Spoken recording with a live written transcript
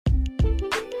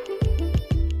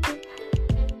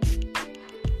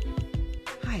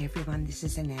everyone, this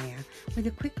is Anayah with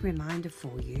a quick reminder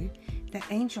for you that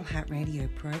Angel Heart Radio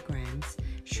programs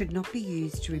should not be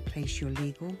used to replace your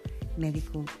legal,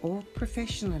 medical or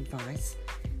professional advice,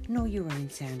 nor your own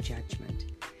sound judgment.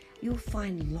 You'll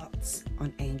find lots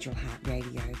on Angel Heart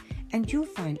Radio, and you'll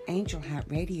find Angel Heart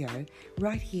Radio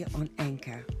right here on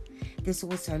Anchor. There's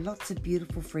also lots of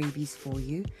beautiful freebies for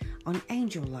you on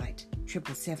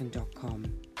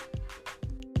angellight777.com.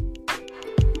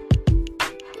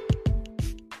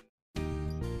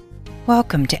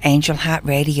 Welcome to Angel Heart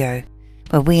Radio,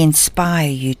 where we inspire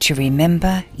you to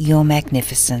remember your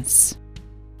magnificence.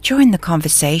 Join the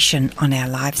conversation on our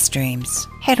live streams.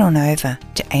 Head on over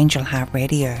to Angel Heart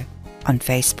Radio on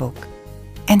Facebook.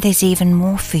 And there's even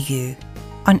more for you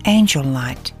on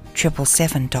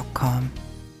angellight777.com.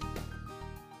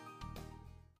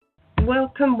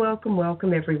 Welcome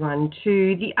everyone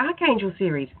to the Archangel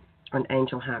Series on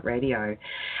Angel Heart Radio.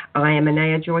 I am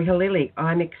Anayah Joy Holilly.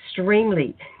 I'm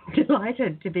extremely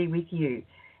delighted to be with you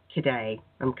today.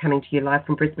 I'm coming to you live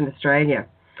from Brisbane, Australia.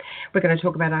 We're going to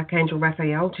talk about Archangel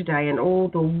Raphael today and all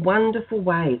the wonderful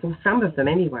ways, or some of them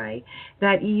anyway,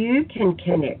 that you can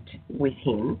connect with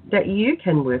him, that you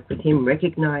can work with him,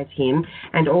 recognize him,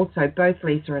 and also both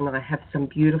Leesa and I have some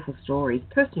beautiful stories,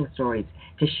 personal stories,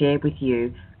 to share with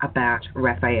you about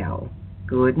Raphael.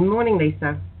 Good morning,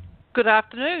 Leesa. Good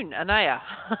afternoon, Anayah.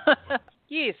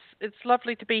 Yes, it's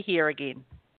lovely to be here again.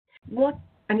 What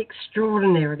an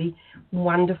extraordinarily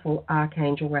wonderful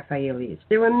Archangel Raphael is.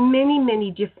 There are many,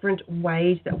 many different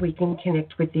ways that we can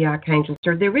connect with the Archangels.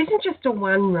 So there isn't just a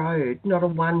one road, not a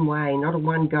one way, not a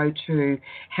one go-to,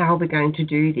 how we're going to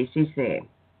do this, is there?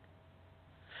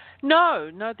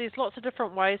 No, there's lots of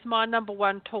different ways. My number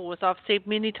one tool, as I've said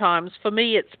many times, for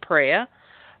me it's prayer.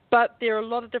 But there are a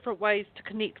lot of different ways to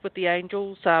connect with the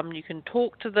angels. You can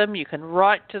talk to them, you can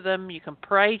write to them, you can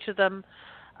pray to them.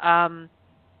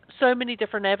 So many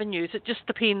different avenues. It just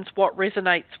depends what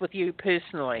resonates with you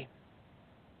personally.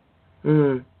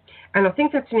 And I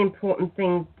think that's an important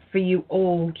thing for you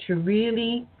all to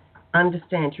really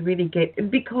understand, to really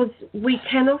get, because we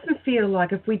can often feel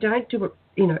like if we don't do it,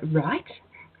 right,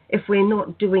 if we're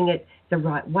not doing it the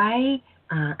right way,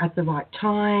 at the right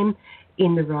time,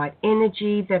 in the right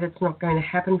energy, that it's not going to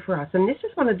happen for us. And this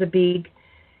is one of the big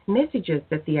messages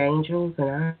that the angels and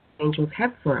our angels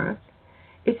have for us,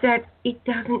 is that it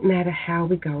doesn't matter how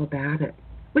we go about it.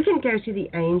 We can go to the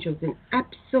angels in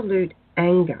absolute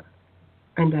anger,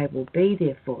 and they will be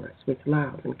there for us with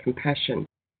love and compassion,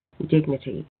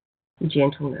 dignity,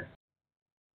 gentleness.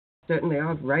 Certainly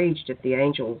I've raged at the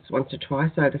angels once or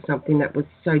twice over something that was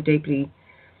so deeply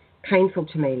painful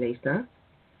to me, Leesa.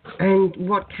 And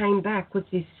what came back was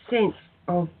this sense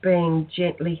of being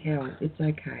gently held. It's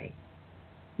okay.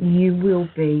 You will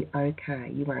be okay.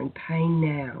 You are in pain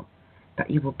now, but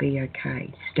you will be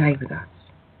okay. Stay with us.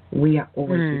 We are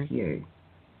always with you.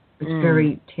 It's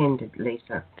very tender,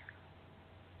 Leesa.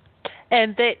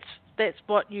 And that's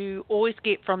what you always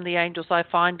get from the angels, I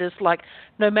find, is like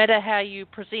no matter how you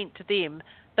present to them,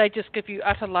 they just give you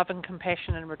utter love and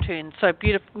compassion in return. So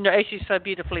beautiful, as you so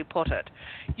beautifully put it.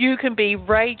 You can be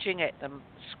raging at them,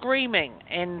 screaming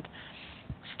and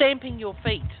stamping your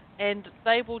feet, and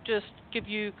they will just give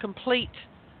you complete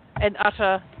and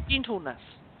utter gentleness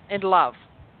and love.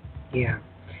 Yeah.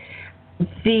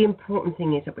 The important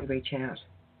thing is that we reach out.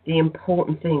 The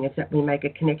important thing is that we make a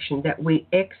connection, that we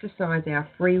exercise our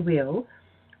free will.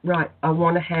 Right, I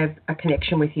want to have a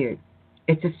connection with you.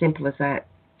 It's as simple as that.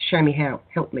 Show me how.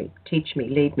 Help me. Teach me.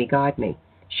 Lead me. Guide me.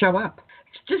 Show up.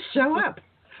 Just show up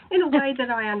in a way that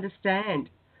I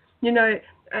understand.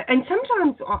 And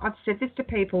sometimes I've said this to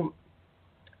people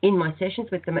in my sessions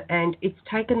with them, and it's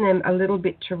taken them a little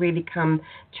bit to really come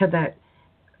to that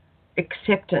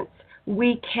acceptance.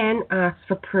 We can ask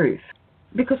for proof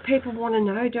because people want to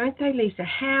know, don't they, Leesa?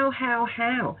 How?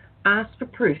 Ask for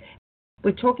proof.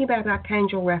 We're talking about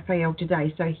Archangel Raphael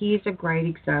today, so here's a great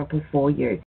example for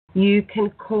you. You can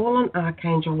call on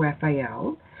Archangel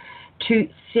Raphael to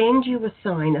send you a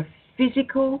sign, a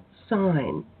physical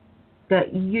sign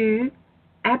that you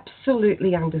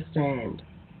absolutely understand.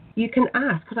 You can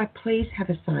ask, could I please have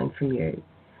a sign from you?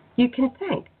 You can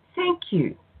thank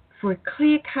you for a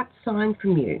clear-cut sign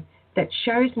from you that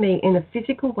shows me in a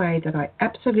physical way that I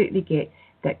absolutely get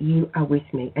that you are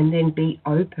with me, and then be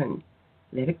open.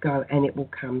 Let it go, and it will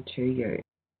come to you.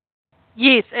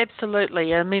 Yes,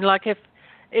 absolutely. I mean, like if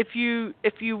you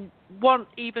want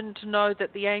even to know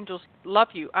that the angels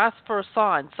love you, ask for a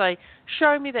sign. Say,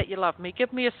 show me that you love me.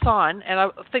 Give me a sign, and I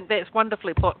think that's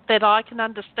wonderfully put, that I can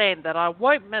understand, that I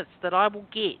won't miss, that I will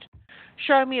get.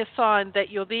 Show me a sign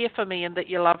that you're there for me and that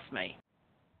you love me.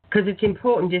 Because it's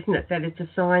important, isn't it, that it's a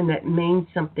sign that means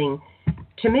something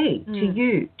to me, to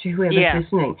you, to whoever's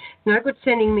listening. It's no good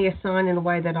sending me a sign in a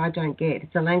way that I don't get.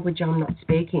 It's a language I'm not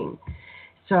speaking.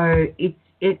 So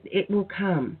it will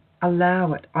come.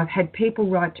 Allow it. I've had people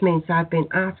write to me and say, I've been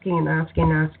asking and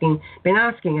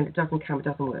it doesn't come, it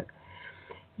doesn't work.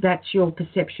 That's your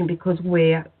perception, because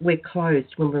we're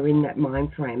closed when we're in that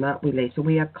mind frame, aren't we, Leesa?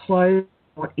 We are closed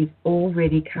to what is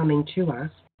already coming to us,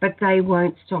 but they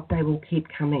won't stop. They will keep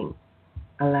coming.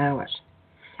 Allow it.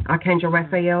 Archangel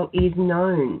Raphael is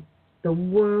known the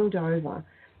world over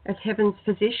as heaven's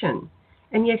physician,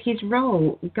 and yet his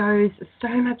role goes so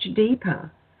much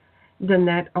deeper than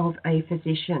that of a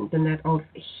physician, than that of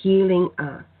healing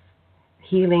us.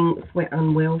 Healing if we're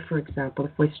unwell, for example,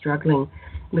 if we're struggling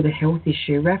with a health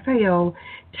issue. Raphael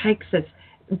takes us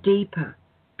deeper,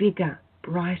 bigger,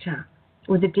 brighter,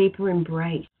 with a deeper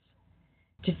embrace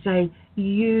to say,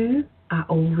 you are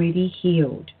already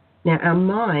healed. Now, our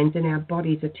minds and our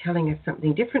bodies are telling us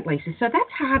something differently. So that's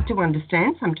hard to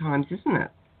understand sometimes, isn't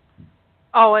it?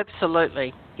 Oh,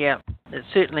 absolutely. Yeah, it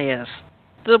certainly is.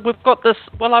 We've got this,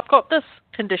 I've got this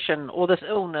condition or this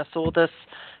illness or this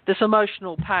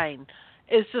emotional pain.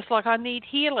 It's just like I need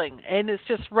healing. And it's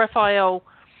just Raphael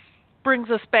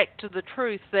brings us back to the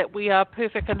truth that we are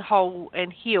perfect and whole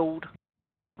and healed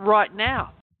right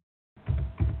now.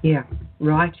 Yeah,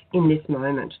 right in this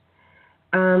moment.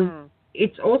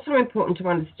 It's also important to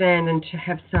understand and to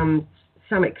have some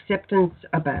acceptance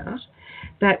about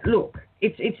that. Look,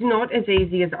 it's not as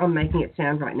easy as I'm making it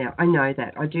sound right now. I know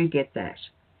that. I do get that.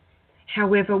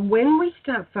 However, when we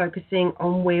start focusing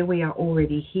on where we are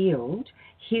already healed,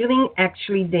 healing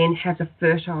actually then has a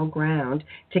fertile ground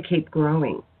to keep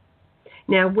growing.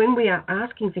 Now, when we are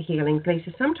asking for healing,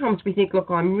 Leesa, sometimes we think, look,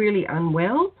 I'm really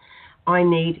unwell, I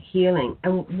need healing.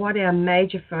 And what our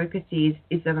major focus is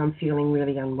that I'm feeling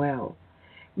really unwell.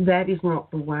 That is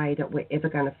not the way that we're ever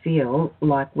going to feel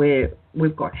like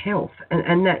we've got health.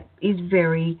 And that is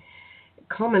very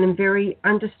common and very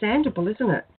understandable, isn't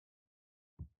it?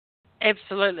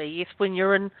 Absolutely, yes. When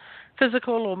you're in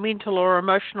physical or mental or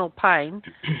emotional pain,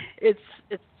 it's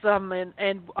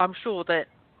and I'm sure that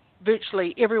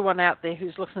virtually everyone out there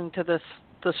who's listening to this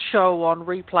show on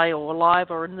replay or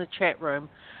live or in the chat room,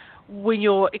 when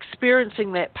you're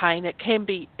experiencing that pain,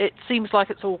 it seems like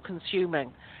it's all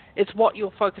consuming. It's what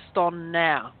you're focused on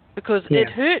now because it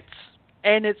hurts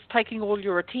and it's taking all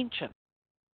your attention.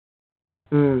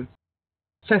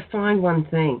 So find one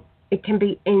thing. It can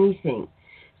be anything.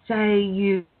 Say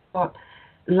you've got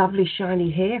lovely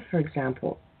shiny hair, for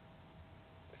example.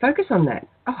 Focus on that.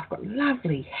 Oh, I've got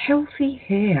lovely, healthy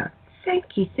hair. Thank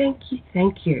you, thank you,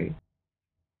 thank you.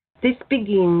 This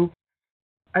begins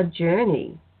a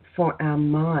journey for our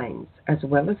minds as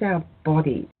well as our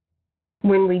bodies.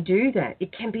 When we do that,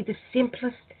 it can be the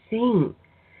simplest thing.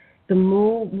 The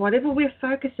more, whatever we're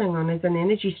focusing on is an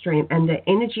energy stream, and the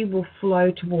energy will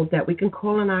flow toward that. We can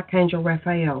call on Archangel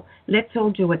Raphael. Let's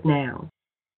all do it now.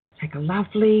 Take a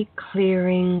lovely,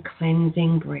 clearing,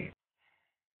 cleansing breath.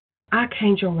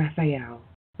 Archangel Raphael,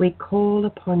 we call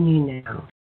upon you now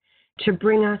to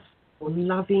bring us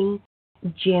loving,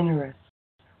 generous,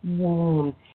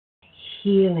 warm,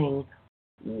 healing,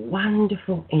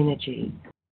 wonderful energy.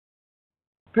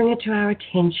 Bring it to our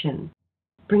attention.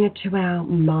 Bring it to our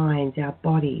minds, our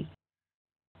bodies,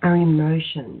 our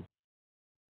emotions.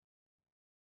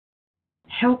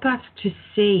 Help us to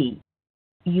see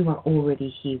you are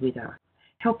already here with us.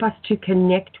 Help us to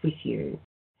connect with you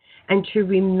and to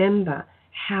remember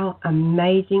how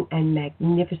amazing and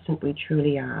magnificent we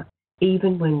truly are,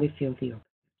 even when we feel the opposite.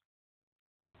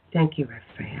 Thank you,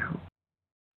 Raphael.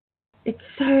 It's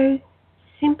so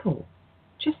simple.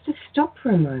 Just to stop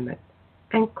for a moment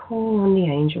and call on the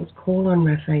angels, call on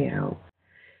Raphael.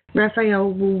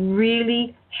 Raphael will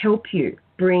really help you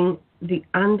bring the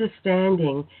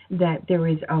understanding that there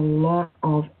is a lot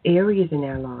of areas in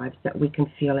our lives that we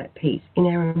can feel at peace. In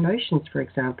our emotions, for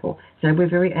example. So we're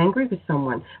very angry with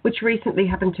someone, which recently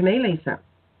happened to me, Leesa.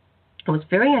 I was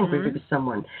very angry with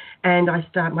someone, and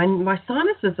my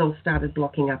sinuses all started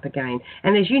blocking up again.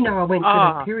 And as you know, I went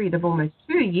through a period of almost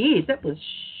 2 years. That was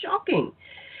shocking.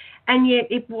 And yet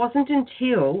it wasn't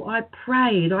until I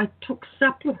prayed, I took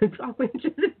supplements, I went to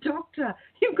the doctor.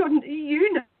 You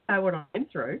know what I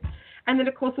went through. And then,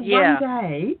 of course, one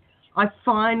day I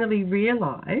finally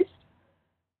realised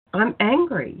I'm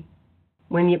angry.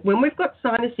 When we've got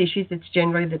sinus issues, it's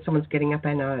generally that someone's getting up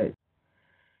our nose.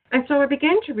 And so I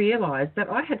began to realise that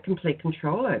I had complete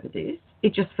control over this.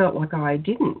 It just felt like I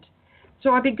didn't. So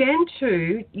I began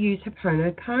to use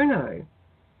Ho'oponopono.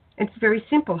 It's very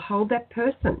simple. Hold that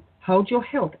person. Hold your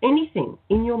health, anything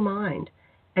in your mind.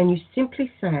 and you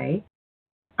simply say,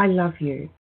 I love you.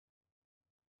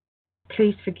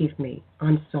 Please forgive me.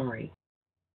 I'm sorry.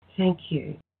 Thank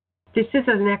you. This is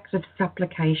an act of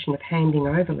supplication, of handing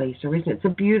over, Leesa, isn't it? It's a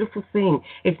beautiful thing.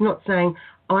 It's not saying,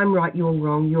 I'm right, you're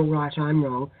wrong, you're right, I'm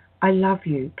wrong. I love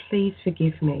you. Please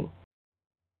forgive me.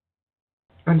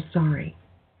 I'm sorry.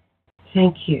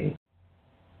 Thank you.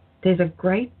 There's a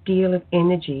great deal of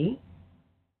energy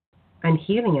and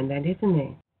healing in that, isn't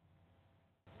there?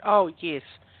 Oh, yes.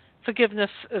 Forgiveness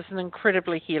is an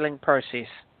incredibly healing process.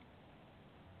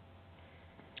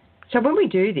 So when we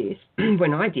do this,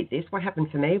 when I did this, what happened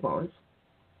for me was,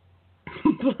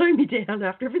 blow me down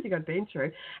after everything I'd been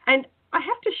through. And I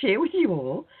have to share with you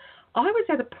all, I was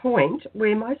at a point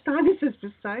where my sinuses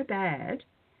were so bad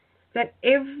that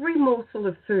every morsel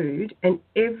of food and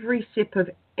every sip of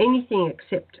anything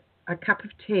except a cup of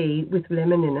tea with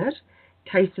lemon in it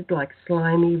tasted like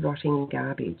slimy, rotting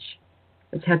garbage.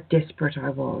 That's how desperate I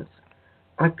was.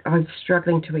 I was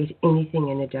struggling to eat anything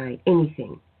in a day,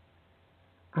 anything.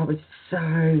 I was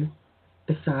so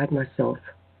beside myself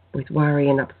with worry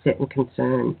and upset and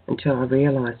concern until I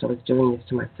realised I was doing this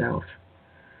to myself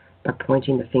by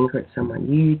pointing the finger at someone.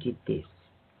 You did this.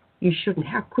 You shouldn't.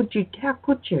 How could you? How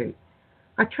could you?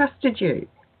 I trusted you.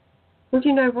 Well,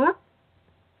 you know what?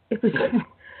 It was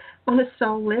on a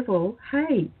soul level.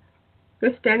 Hey,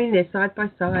 we're standing there side by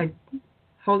side,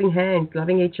 holding hands,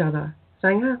 loving each other,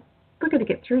 saying, oh, we're going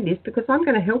to get through this because I'm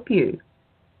going to help you.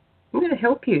 I'm going to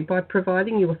help you by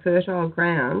providing you a fertile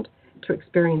ground to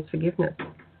experience forgiveness.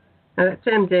 Now, that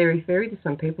sounds very fairy to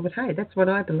some people, but hey, that's what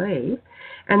I believe.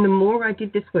 And the more I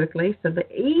did this work, Leesa, the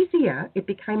easier it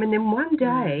became. And then one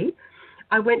day,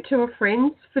 I went to a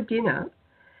friend's for dinner,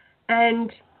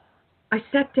 and I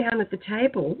sat down at the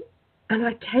table, and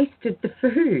I tasted the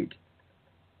food.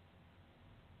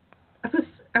 It was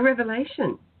a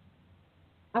revelation.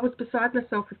 I was beside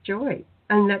myself with joy.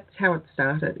 And that's how it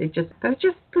started. It just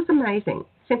was amazing.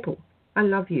 Simple. I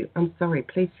love you. I'm sorry.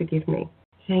 Please forgive me.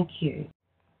 Thank you.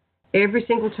 Every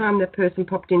single time that person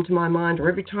popped into my mind, or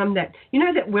every time that, you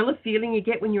know that well of feeling you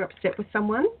get when you're upset with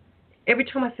someone? Every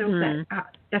time I felt that,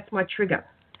 that's my trigger.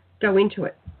 Go into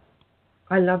it.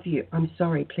 I love you. I'm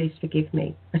sorry. Please forgive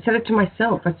me. I said it to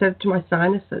myself. I said it to my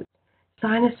sinuses.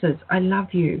 Sinuses, I love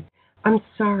you. I'm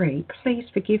sorry. Please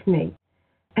forgive me.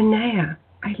 Anayah,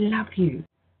 I love you.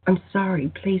 I'm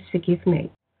sorry, please forgive me.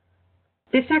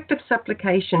 This act of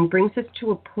supplication brings us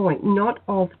to a point not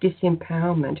of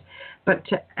disempowerment, but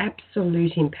to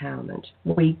absolute empowerment.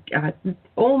 We are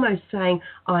almost saying,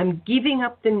 I'm giving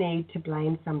up the need to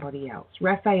blame somebody else.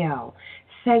 Raphael,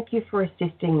 thank you for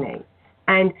assisting me.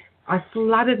 And I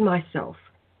flooded myself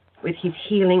with his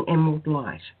healing emerald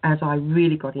light as I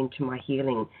really got into my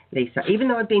healing, Leesa. Even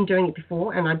though I'd been doing it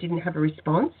before and I didn't have a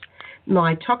response,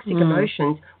 my toxic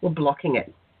emotions were blocking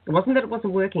it. It wasn't that it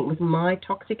wasn't working. It was my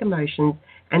toxic emotions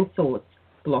and thoughts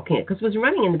blocking it because it was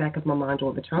running in the back of my mind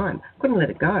all the time. I couldn't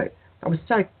let it go. I was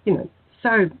so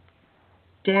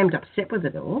damned upset with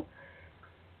it all.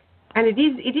 And it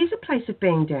is a place of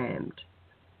being damned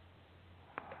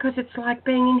because it's like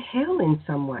being in hell in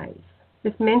some ways.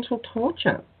 It's mental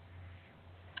torture.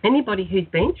 Anybody who's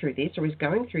been through this or is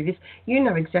going through this, you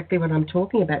know exactly what I'm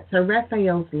talking about. So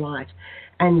Raphael's light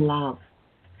and love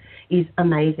is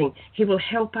amazing. He will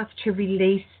help us to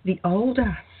release the old us.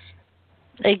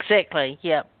 Exactly,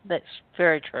 yeah, that's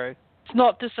very true. It's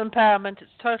not disempowerment,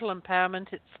 it's total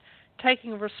empowerment. It's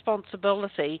taking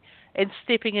responsibility and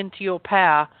stepping into your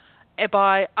power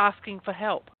by asking for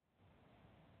help.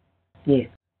 Yes.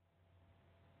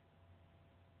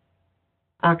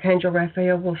 Archangel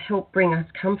Raphael will help bring us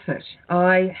comfort.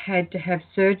 I had to have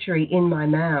surgery in my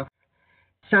mouth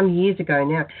some years ago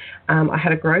now. I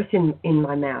had a growth in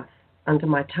my mouth under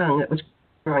my tongue that was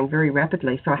growing very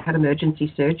rapidly, so I had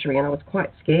emergency surgery and I was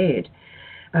quite scared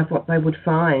of what they would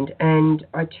find. And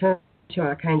I turned to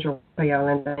Archangel Raphael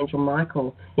and Angel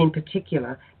Michael in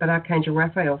particular, but Archangel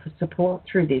Raphael for support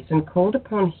through this, and called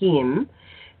upon him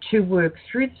to work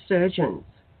through the surgeons,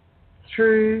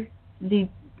 through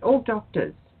all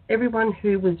doctors, everyone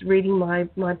who was reading my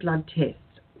blood tests,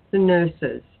 the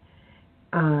nurses,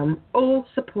 all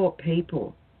support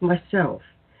people, myself.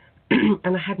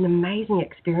 And I had an amazing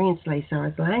experience, Leesa. I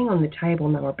was laying on the table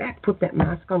and they were about to put that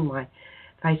mask on my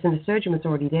face and the surgeon was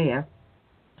already there.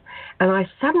 And I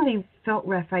suddenly felt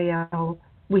Raphael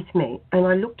with me. And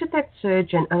I looked at that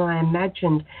surgeon and I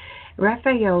imagined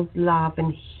Raphael's love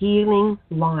and healing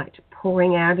light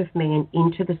pouring out of me and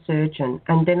into the surgeon.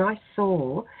 And then I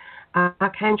saw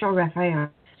Archangel Raphael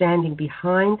standing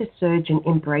behind the surgeon,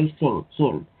 embracing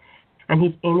him, and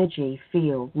his energy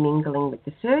field mingling with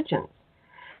the surgeon's.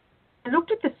 I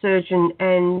looked at the surgeon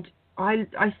and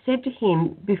I said to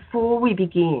him before we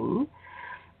begin,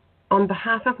 on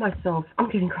behalf of myself, I'm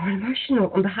getting quite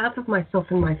emotional, on behalf of myself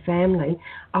and my family,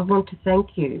 I want to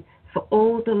thank you for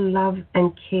all the love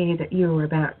and care that you are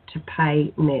about to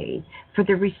pay me, for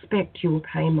the respect you will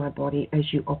pay my body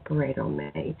as you operate on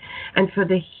me, and for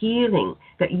the healing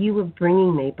that you are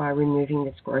bringing me by removing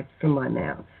this growth from my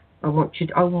mouth. I want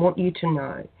you to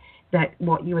know that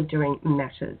what you are doing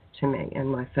matters to me and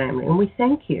my family, and we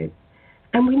thank you.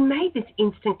 And we made this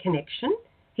instant connection.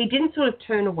 He didn't sort of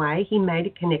turn away. He made a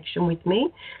connection with me.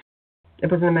 It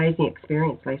was an amazing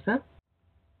experience, Leesa.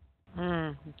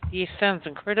 Yes, sounds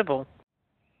incredible.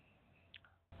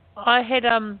 I had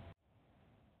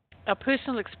a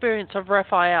personal experience of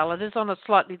Raphael. It is on a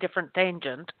slightly different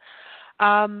tangent.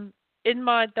 In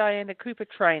my Diana Cooper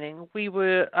training, we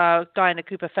were Diana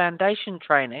Cooper Foundation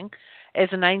training as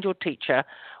an angel teacher.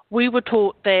 We were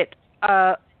taught that,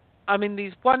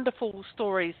 these wonderful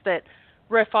stories that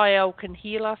Raphael can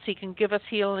heal us, he can give us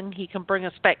healing, he can bring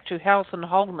us back to health and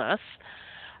wholeness.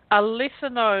 A lesser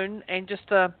known, and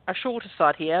just a shorter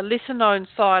side here, a lesser known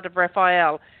side of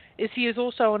Raphael is he is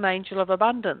also an angel of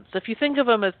abundance. If you think of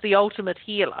him as the ultimate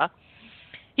healer,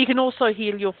 he can also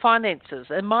heal your finances.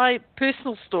 And my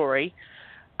personal story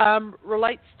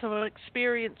relates to an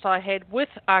experience I had with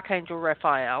Archangel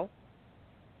Raphael,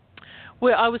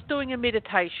 where I was doing a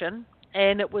meditation,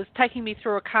 and it was taking me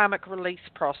through a karmic release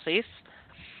process.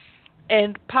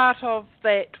 And part of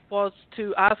that was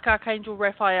to ask Archangel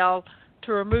Raphael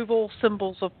to remove all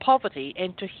symbols of poverty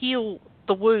and to heal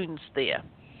the wounds there.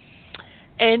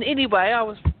 And anyway, I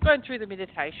was going through the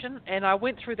meditation, and I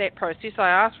went through that process. I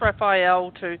asked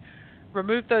Raphael to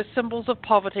remove those symbols of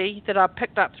poverty that I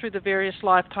picked up through the various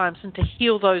lifetimes and to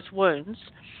heal those wounds.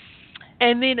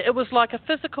 And then it was like a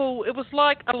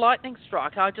lightning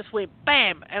strike. I just went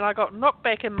bam, and I got knocked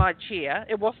back in my chair.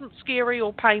 It wasn't scary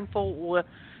or painful or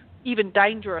even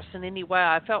dangerous in any way.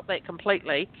 I felt that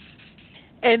completely.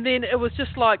 And then it was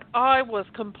just like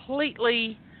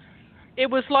it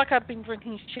was like I'd been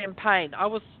drinking champagne. I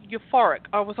was euphoric.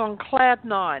 I was on cloud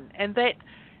 9. And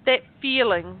that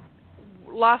feeling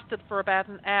lasted for about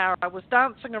an hour. I was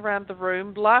dancing around the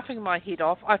room, laughing my head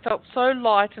off. I felt so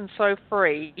light and so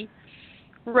free.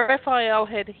 Raphael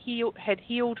had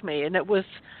healed me, and it was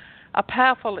a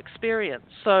powerful experience.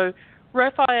 So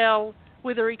Raphael,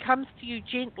 whether he comes to you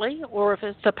gently or if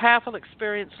it's a powerful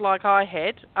experience like I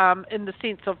had, in the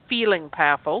sense of feeling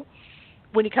powerful,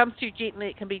 when he comes to you gently,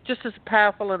 it can be just as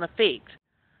powerful in effect.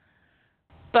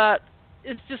 But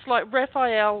it's just like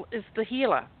Raphael is the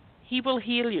healer. He will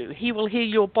heal you. He will heal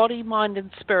your body, mind,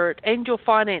 and spirit, and your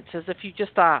finances if you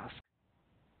just ask.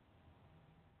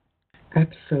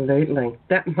 Absolutely.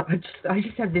 I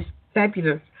just have this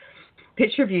fabulous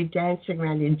picture of you dancing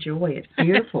around in joy. It's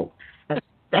beautiful.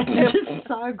 That's just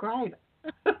so great.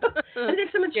 And there's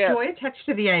so much joy attached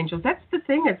to the angels. That's the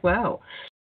thing as well.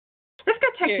 Let's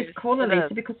go take this caller,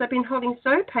 Leesa, because I've been holding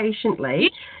so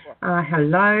patiently.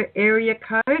 Hello, area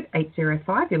code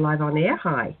 805. You're live on air.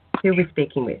 Hi. Who are we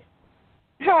speaking with?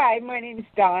 Hi, my name is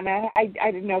Donna. I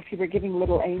didn't know if you were giving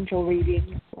little angel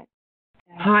readings.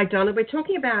 Hi, Donna. We're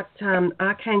talking about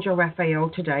Archangel Raphael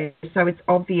today, so it's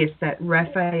obvious that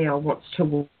Raphael wants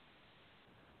to...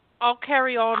 I'll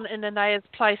carry on in Anayah's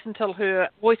place until her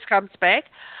voice comes back.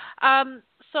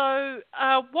 So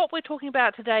what we're talking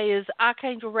about today is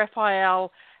Archangel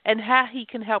Raphael and how he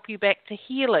can help you back to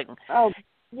healing. Oh,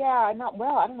 yeah, not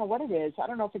well. I don't know what it is. I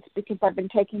don't know if it's because I've been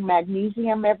taking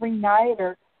magnesium every night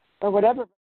or whatever.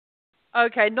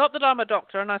 Okay, not that I'm a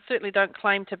doctor, and I certainly don't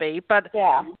claim to be, but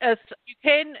as you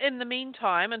can, in the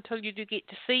meantime, until you do get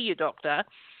to see your doctor,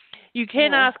 you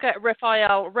can ask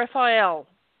Raphael,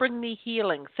 bring me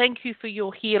healing. Thank you for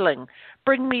your healing.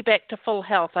 Bring me back to full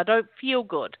health. I don't feel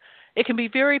good. It can be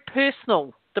very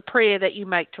personal, the prayer that you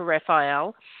make to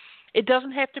Raphael. It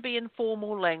doesn't have to be in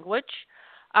formal language.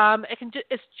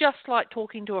 It's just like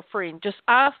talking to a friend. Just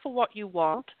ask for what you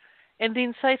want and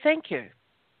then say thank you.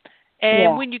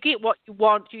 And when you get what you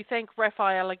want, you thank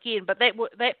Raphael again. But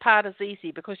that part is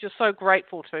easy because you're so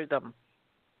grateful to them.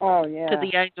 Oh, yeah. To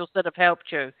the angels that have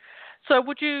helped you. So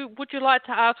would you like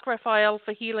to ask Raphael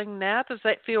for healing now? Does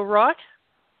that feel right?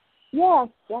 Yes,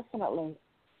 definitely.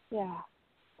 Yeah.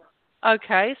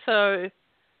 Okay, so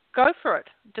go for it.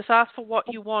 Just ask for what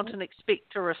you want and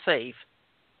expect to receive.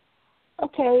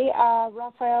 Okay,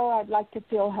 Raphael, I'd like to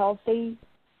feel healthy.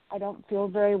 I don't feel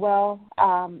very well,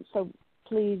 so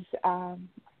please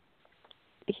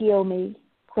heal me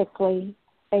quickly.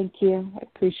 Thank you. I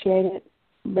appreciate it.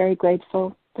 I'm very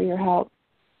grateful for your help.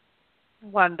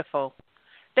 Wonderful.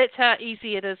 That's how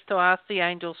easy it is to ask the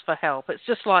angels for help. It's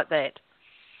just like that.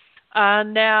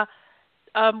 Now,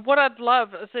 what I'd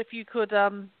love is if you could,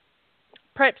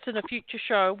 perhaps in a future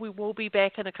show, we will be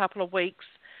back in a couple of weeks.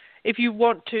 If you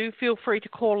want to, feel free to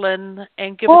call in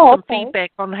and give us some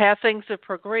feedback on how things have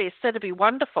progressed. That'd be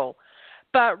wonderful.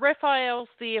 But Raphael's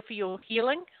there for your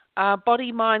healing,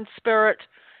 body, mind, spirit,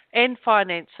 and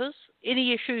finances.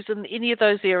 Any issues in any of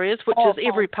those areas, which is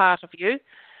every part of you,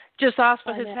 just ask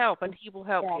for his help and he will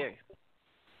help you.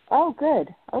 Oh, good.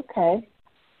 Okay.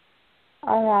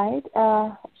 All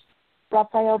right.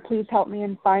 Raphael, please help me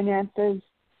in finances,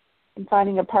 in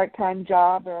finding a part-time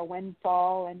job or a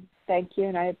windfall, and thank you,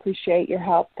 and I appreciate your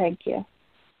help. Thank you.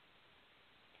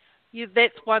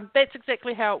 That's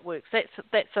exactly how it works.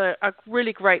 That's a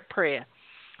really great prayer.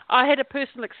 I had a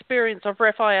personal experience of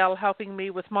Raphael helping me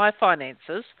with my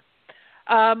finances.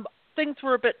 Things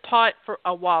were a bit tight for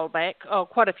a while back,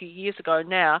 quite a few years ago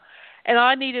now, and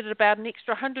I needed about an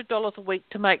extra $100 a week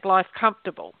to make life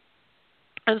comfortable.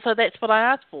 And so that's what I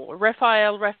asked for.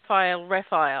 Raphael,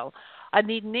 I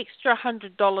need an extra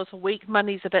 $100 a week.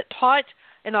 Money's a bit tight,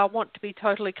 and I want to be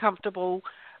totally comfortable.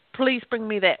 Please bring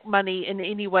me that money in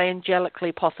any way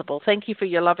angelically possible. Thank you for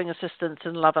your loving assistance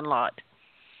in love and light.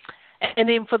 And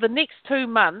then for the next 2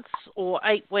 months or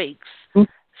 8 weeks, 7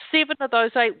 of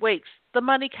those 8 weeks, the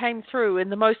money came through in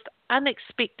the most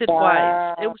unexpected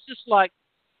ways. It was just like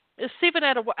 7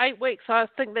 out of 8 weeks. I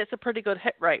think that's a pretty good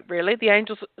hit rate, really. The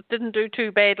angels didn't do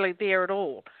too badly there at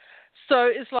all. So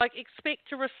it's like expect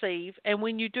to receive, and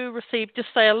when you do receive, just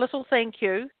say a little thank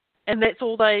you, and that's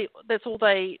all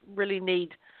they really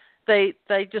need. They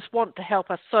just want to help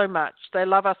us so much. They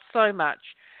love us so much,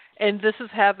 and this is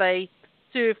how they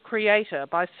serve Creator,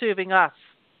 by serving us.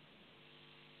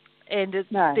 And it's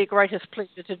their greatest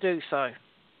pleasure to do so.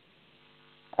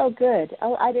 Oh, good.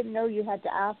 Oh, I didn't know you had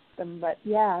to ask them, but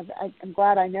yeah, I'm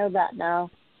glad I know that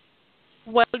now.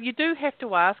 Well, you do have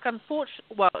to ask.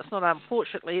 Well, it's not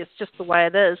unfortunately, it's just the way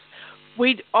it is.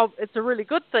 It's a really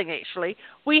good thing, actually.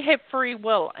 We have free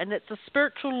will, and it's a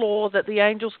spiritual law that the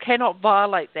angels cannot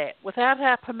violate that. Without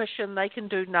our permission, they can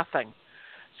do nothing.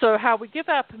 So how we give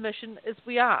our permission is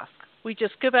we ask. We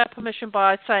just give our permission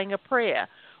by saying a prayer.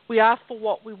 We ask for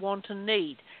what we want and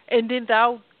need, and then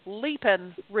they'll leap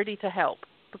in ready to help,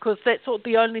 because that's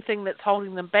the only thing that's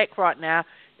holding them back right now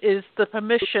is the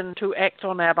permission to act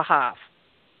on our behalf.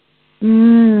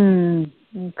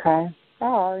 Okay.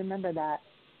 Oh, I'll remember that.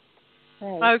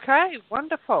 Right. Okay,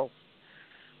 wonderful.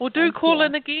 Well, do call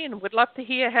in again. We'd love to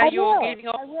hear how you're getting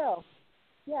on. I will.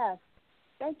 Yes.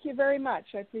 Thank you very much.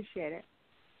 I appreciate it.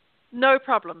 No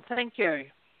problem. Thank you.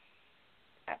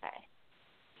 Bye-bye.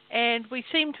 And we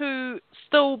seem to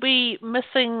still be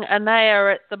missing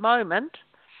Anayah at the moment.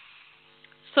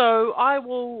 So I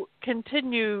will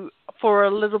continue for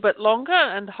a little bit longer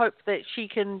and hope that she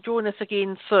can join us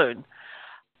again soon.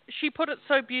 She put it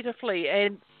so beautifully,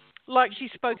 and like she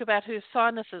spoke about her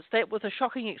sinuses, that was a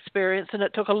shocking experience, and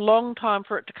it took a long time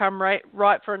for it to come right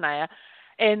for Anayah.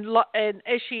 And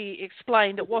as she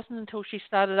explained, it wasn't until she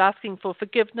started asking for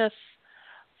forgiveness,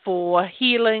 for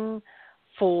healing,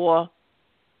 for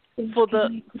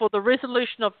the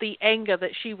resolution of the anger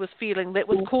that she was feeling that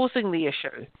was causing the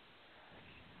issue.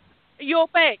 You're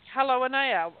back. Hello,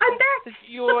 Anayah. I'm back.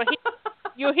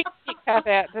 Your head cut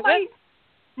out, did it?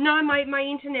 No, my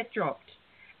internet dropped,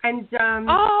 and so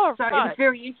right. it was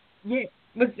very it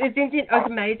was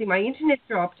amazing. My internet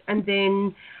dropped, and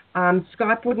then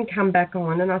Skype wouldn't come back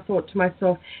on, and I thought to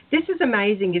myself, this is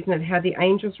amazing, isn't it? How the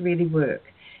angels really work.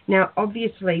 Now,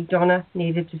 obviously, Donna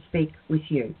needed to speak with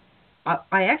you.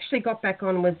 I actually got back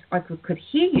on and I could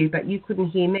hear you, but you couldn't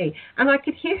hear me, and I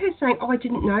could hear her saying, "Oh, I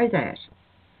didn't know that."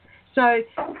 So,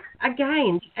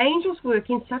 again, the angels work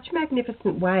in such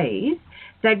magnificent ways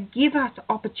that give us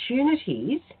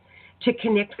opportunities to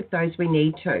connect with those we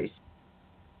need to.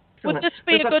 Would this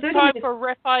be a good time for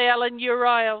Raphael and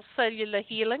Uriel cellular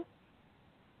healing?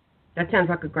 That sounds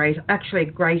like a great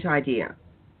idea.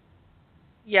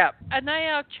 Yeah.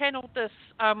 Anayah channeled this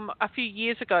a few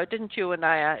years ago, didn't you,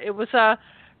 Anayah? It was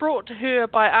brought to her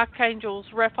by Archangels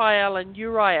Raphael and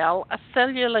Uriel, a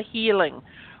cellular healing,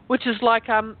 which is like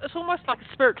it's almost like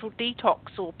a spiritual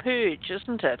detox or purge,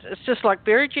 isn't it? It's just like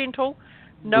very gentle,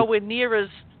 nowhere near as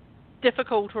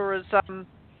difficult or as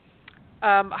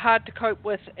hard to cope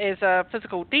with as a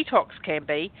physical detox can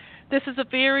be. This is a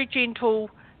very gentle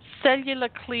cellular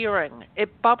clearing.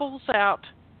 It bubbles out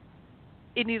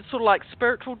any sort of like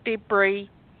spiritual debris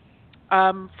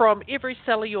from every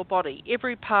cell of your body,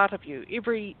 every part of you,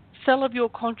 every cell of your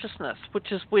consciousness,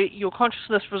 which is where your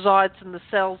consciousness resides in the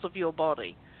cells of your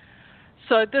body.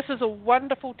 So this is a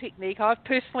wonderful technique. I've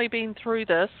personally been through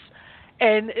this,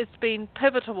 and it's been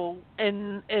pivotal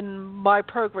in my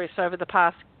progress over the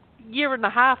past year and a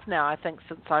half now, I think,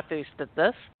 since I first did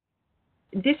this.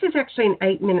 This is actually an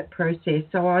 8-minute process,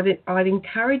 so I'd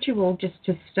encourage you all just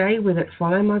to stay with it,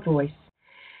 follow my voice.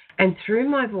 And through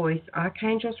my voice,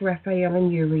 Archangels Raphael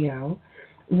and Uriel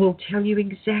will tell you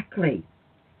exactly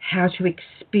how to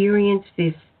experience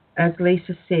this, as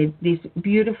Leesa said, this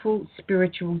beautiful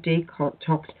spiritual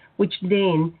detox, which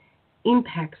then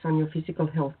impacts on your physical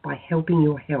health by helping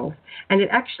your health. And it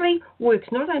actually works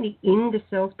not only in the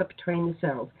cells, but between the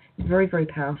cells. Very, very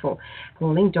powerful.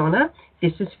 Calling Donna,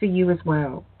 this is for you as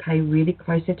well. Pay really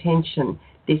close attention.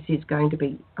 This is going to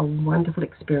be a wonderful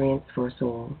experience for us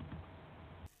all.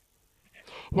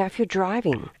 Now, if you're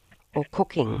driving or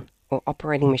cooking or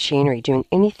operating machinery, doing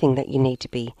anything that you need to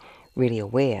be really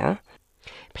aware,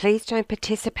 please don't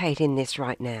participate in this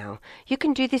right now. You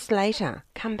can do this later.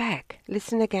 Come back,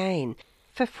 listen again,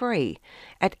 for free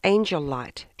at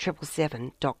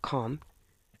angellight777.com.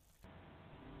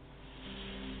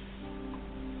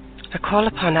 I call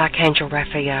upon Archangel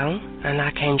Raphael and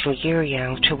Archangel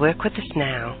Uriel to work with us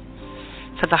now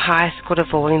for the highest good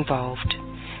of all involved.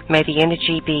 May the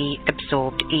energy be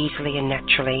absorbed easily and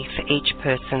naturally for each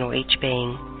person or each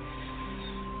being.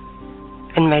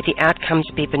 And may the outcomes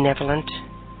be benevolent,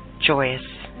 joyous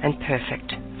and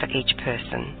perfect for each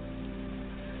person.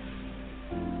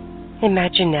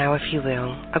 Imagine now, if you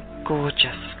will, a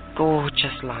gorgeous,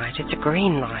 gorgeous light. It's a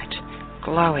green light,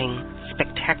 glowing,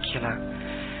 spectacular.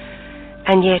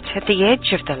 And yet at the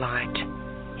edge of the light,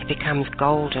 it becomes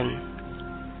golden.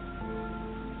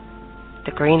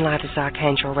 The green light is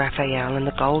Archangel Raphael and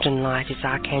the golden light is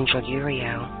Archangel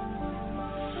Uriel.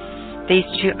 These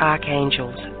two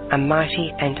archangels are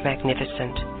mighty and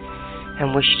magnificent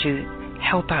and wish to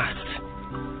help us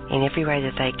in every way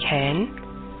that they can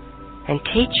and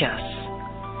teach us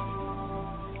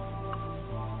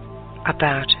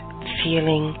about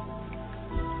feeling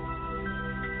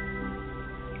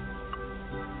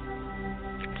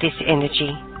this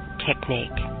energy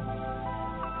technique.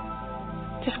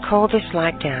 Just call this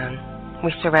light down.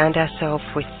 We surround ourselves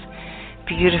with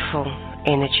beautiful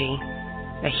energy,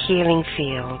 a healing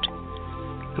field,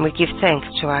 and we give thanks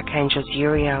to Archangels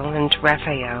Uriel and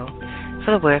Raphael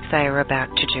for the work they are about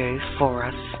to do for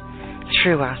us,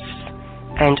 through us,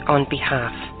 and on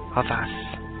behalf of us.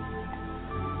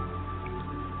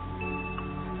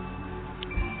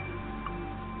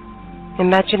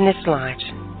 Imagine this light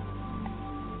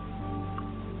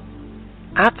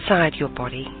outside your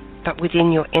body, but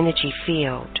within your energy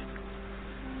field.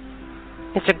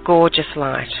 It's a gorgeous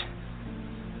light,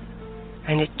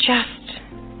 and it just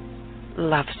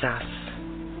loves us.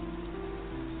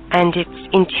 And it's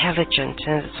intelligent,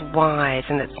 and it's wise,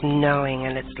 and it's knowing,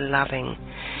 and it's loving.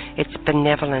 It's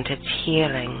benevolent, it's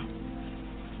healing.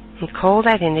 And call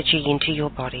that energy into your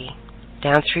body,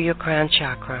 down through your crown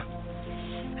chakra,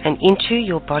 and into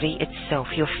your body itself,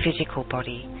 your physical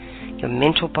body, your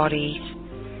mental bodies,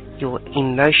 your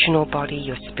emotional body,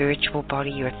 your spiritual body,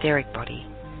 your etheric body.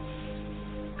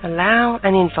 Allow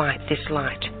and invite this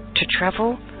light to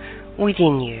travel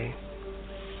within you.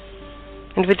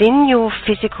 And within your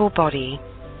physical body,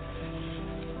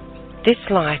 this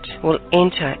light will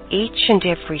enter each and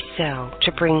every cell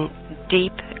to bring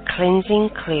deep cleansing,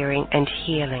 clearing, and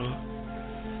healing.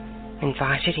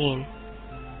 Invite it in.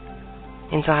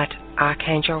 Invite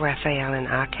Archangel Raphael and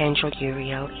Archangel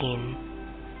Uriel in.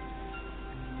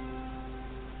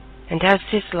 And as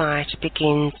this light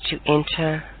begins to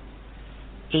enter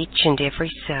each and every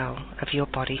cell of your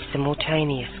body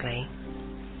simultaneously,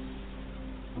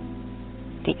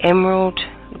 the emerald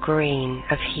green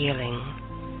of healing,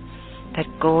 that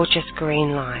gorgeous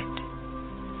green light,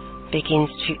 begins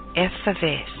to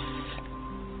effervesce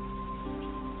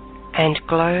and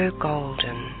glow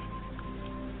golden.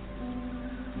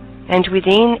 And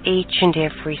within each and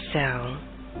every cell,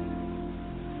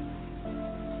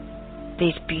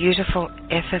 these beautiful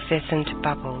effervescent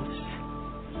bubbles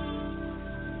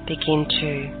begin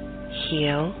to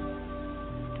heal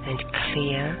and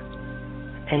clear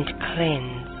and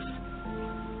cleanse.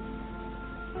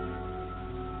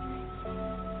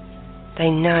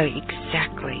 They know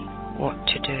exactly what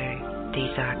to do,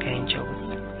 these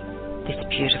archangels, this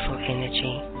beautiful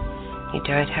energy. You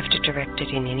don't have to direct it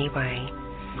in any way.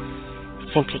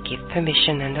 Simply give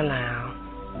permission and allow.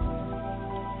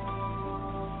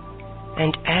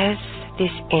 And as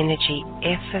this energy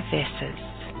effervesces,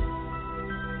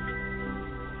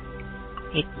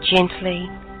 it gently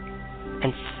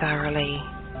and thoroughly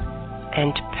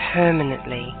and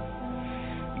permanently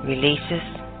releases,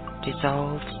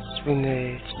 dissolves,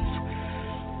 removes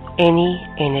any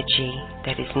energy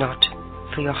that is not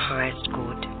for your highest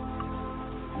good.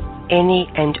 Any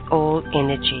and all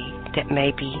energy that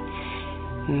may be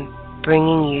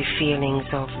bringing you feelings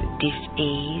of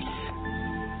dis-ease,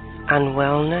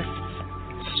 unwellness,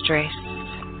 stress,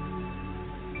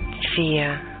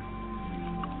 fear,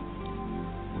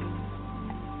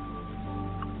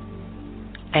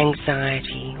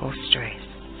 anxiety or stress.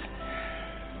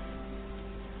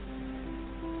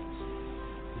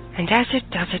 And as it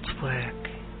does its work,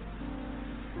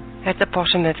 at the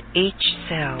bottom of each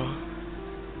cell,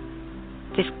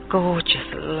 this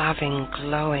gorgeous, loving,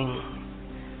 glowing,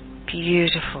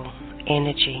 beautiful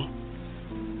energy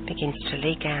begins to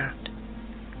leak out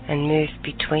and move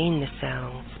between the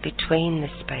cells, between the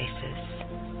spaces,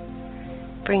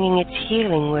 bringing its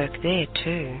healing work there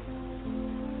too.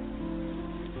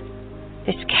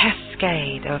 This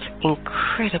cascade of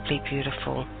incredibly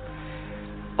beautiful,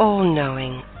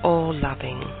 all-knowing,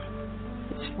 all-loving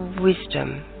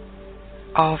wisdom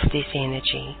of this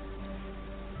energy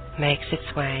makes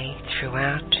its way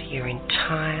throughout your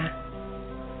entire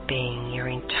being, your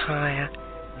entire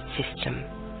system.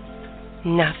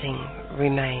 Nothing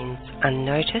remains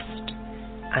unnoticed,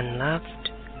 unloved,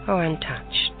 or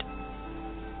untouched.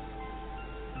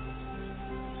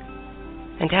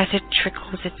 And as it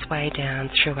trickles its way down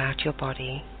throughout your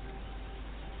body,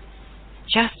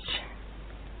 just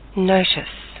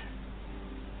notice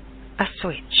a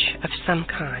switch of some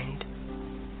kind,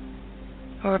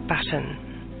 or a button,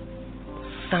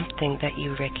 something that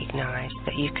you recognize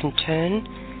that you can turn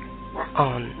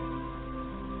on.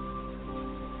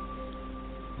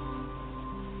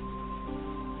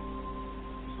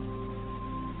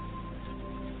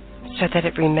 So that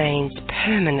it remains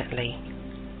permanently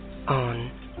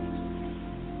on.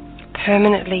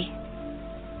 Permanently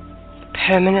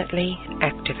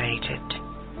activated.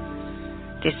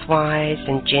 This wise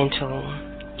and gentle,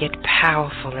 yet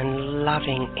powerful and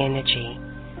loving energy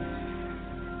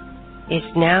is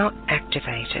now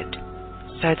activated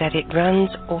so that it runs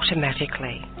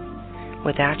automatically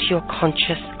without your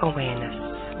conscious awareness,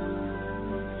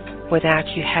 without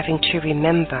you having to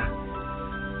remember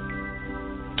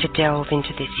to delve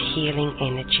into this healing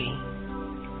energy.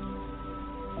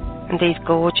 And these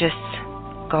gorgeous,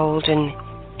 golden,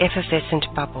 effervescent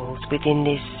bubbles within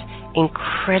this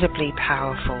incredibly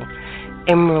powerful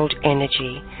emerald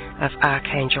energy of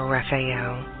Archangel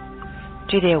Raphael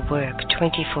do their work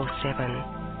 24/7,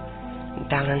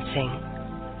 balancing,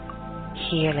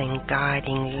 healing,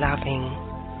 guiding, loving,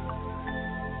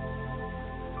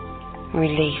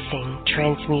 releasing,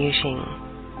 transmuting.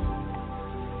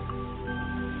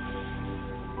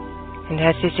 And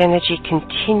as this energy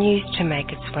continues to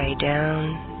make its way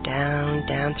down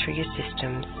through your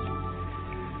systems,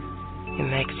 it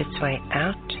makes its way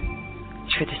out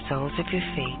through the soles of your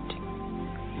feet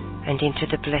and into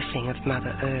the blessing of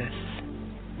Mother Earth,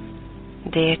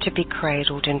 there to be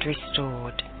cradled and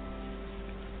restored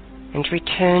and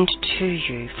returned to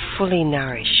you fully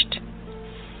nourished,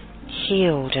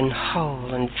 healed and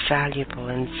whole and valuable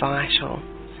and vital,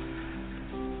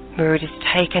 where it is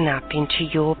taken up into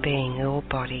your being, your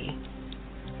body.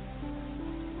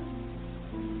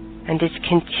 And this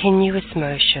continuous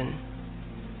motion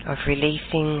of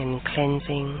releasing and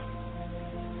cleansing,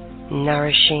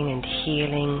 nourishing and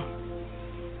healing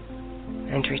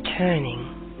and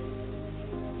returning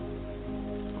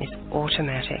is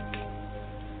automatic.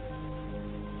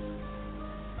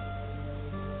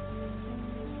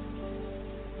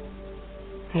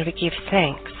 And we give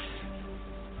thanks.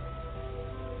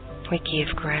 We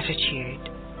give gratitude.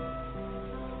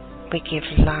 We give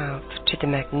love to the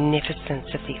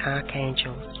magnificence of the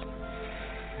archangels,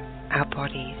 our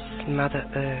bodies, Mother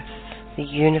Earth, the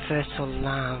universal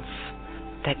love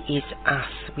that is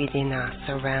us, within us,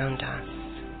 around us.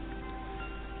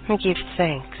 We give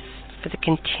thanks for the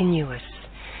continuous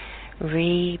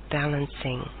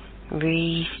rebalancing,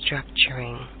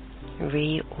 restructuring,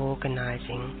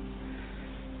 reorganizing,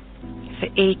 for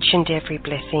each and every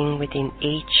blessing within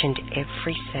each and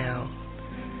every cell.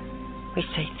 We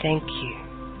say thank you,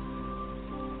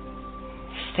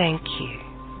 thank you,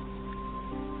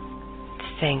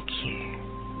 thank you.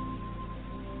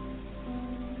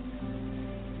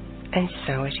 And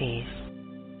so it is.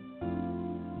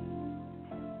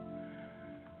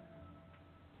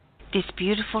 This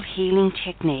beautiful healing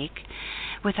technique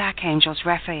with Archangels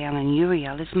Raphael and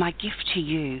Uriel is my gift to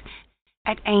you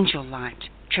at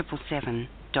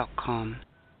angellight777.com.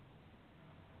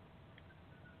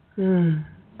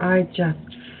 I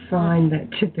just find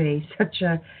that to be such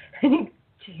an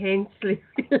intensely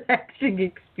relaxing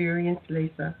experience,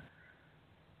 Leesa.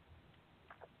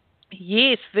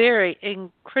 Yes, very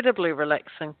incredibly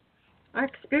relaxing. I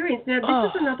experienced. Now,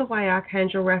 this is another way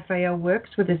Archangel Raphael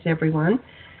works with us, everyone.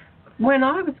 When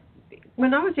I was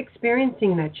when I was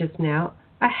experiencing that just now,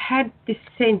 I had this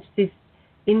sense, this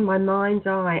in my mind's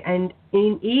eye, and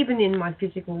even in my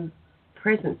physical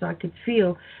presence, I could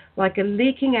feel like a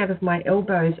leaking out of my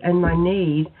elbows and my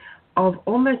knees of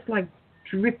almost like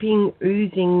dripping,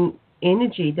 oozing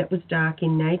energy that was dark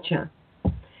in nature,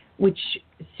 which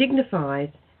signifies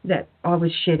that I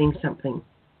was shedding something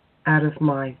out of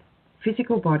my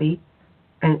physical body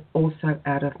and also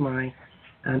out of my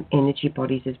energy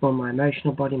bodies as well, my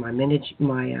emotional body, my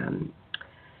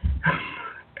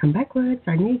come backwards,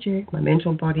 I need you, my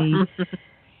mental body.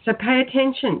 So pay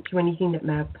attention to anything that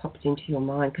may have popped into your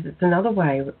mind, because it's another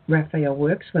way Raphael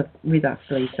works with us,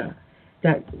 Leesa,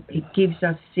 that it gives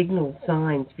us signals,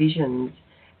 signs, visions,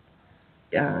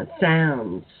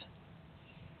 sounds.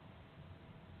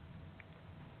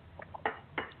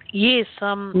 Yes,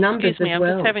 numbers excuse me, as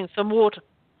well. I'm just having some water.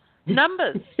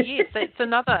 Numbers, yes, that's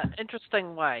another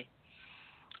interesting way.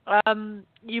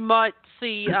 You might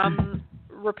see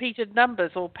repeated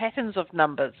numbers or patterns of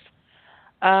numbers.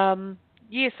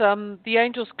 Yes, the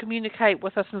angels communicate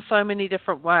with us in so many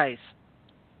different ways.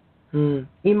 You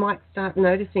might start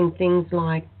noticing things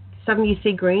like suddenly you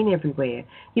see green everywhere.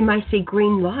 You may see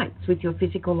green lights with your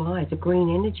physical eyes, a green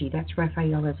energy. That's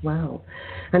Raphael as well.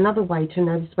 Another way to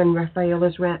notice when Raphael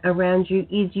is around you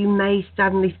is you may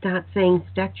suddenly start seeing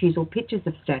statues or pictures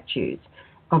of statues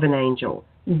of an angel.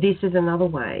 This is another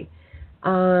way.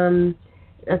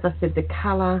 As I said, the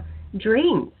colour,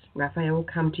 dreams. Raphael will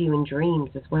come to you in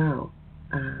dreams as well.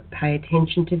 Pay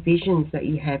attention to visions that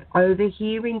you have.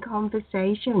 Overhearing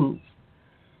conversations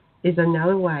is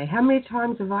another way. How many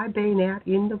times have I been out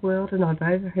in the world and I've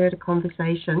overheard a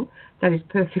conversation that is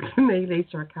perfect for me,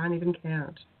 Leesa? I can't even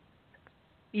count.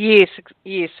 Yes.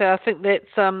 I think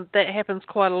that happens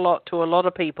quite a lot to a lot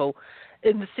of people,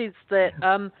 in the sense that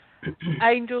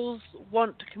angels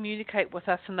want to communicate with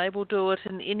us, and they will do it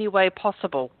in any way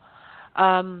possible.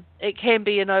 It can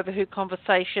be an overheard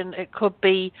conversation. It could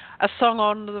be a song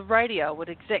on the radio at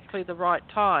exactly the right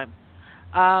time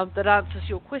that answers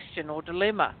your question or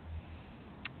dilemma.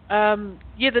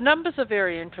 The numbers are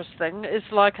very interesting. It's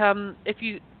like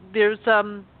there's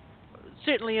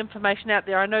certainly information out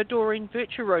there. I know Doreen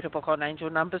Virtue wrote a book on angel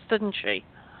numbers, didn't she?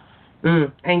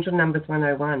 Angel Numbers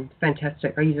 101.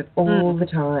 Fantastic. I use it all the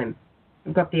time.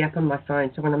 I've got the app on my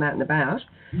phone, so when I'm out and about,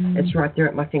 it's right there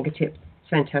at my fingertips. It's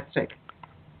fantastic.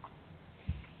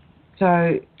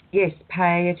 So, yes,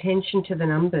 pay attention to the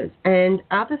numbers. And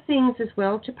other things as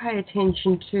well to pay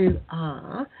attention to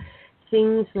are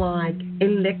things like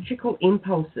electrical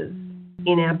impulses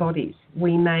in our bodies.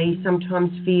 We may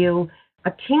sometimes feel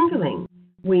a tingling.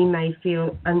 We may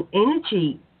feel an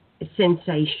energy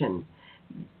sensation.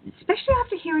 Especially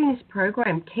after hearing this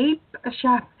program, keep a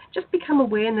sharp, just become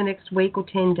aware in the next week or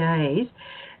 10 days,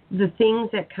 the things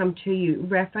that come to you.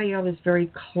 Raphael is very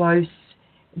close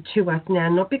to us now,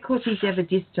 not because he's ever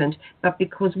distant, but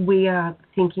because we are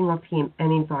thinking of him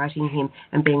and inviting him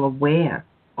and being aware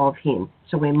of him,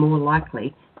 so we're more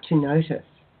likely to notice.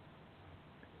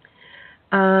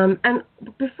 And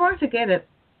before I forget it,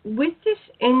 with this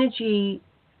energy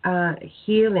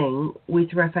healing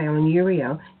with Raphael and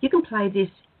Uriel, you can play this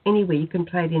anywhere. You can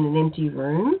play it in an empty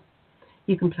room.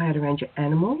 You can play it around your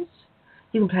animals.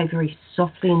 You can play very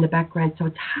softly in the background, so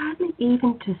it's hardly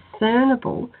even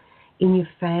discernible in your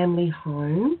family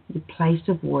home, your place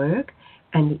of work,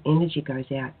 and the energy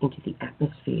goes out into the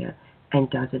atmosphere and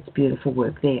does its beautiful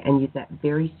work there. And use that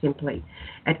very simply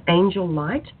at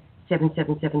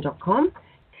angellight777.com.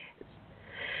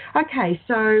 Okay,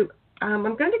 so I'm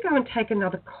going to go and take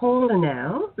another caller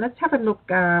now. Let's have a look.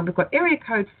 We've got area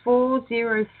code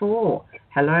 404.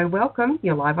 Hello, welcome.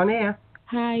 You're live on air.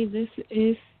 Hi, this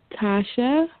is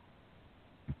Tasha.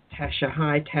 Tasha,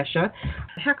 hi, Tasha.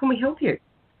 How can we help you?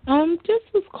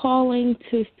 Just was calling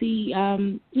to see,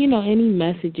 any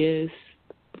messages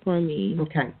for me.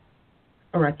 Okay.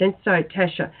 All right, then. So,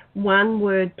 Tasha, one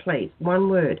word, please. One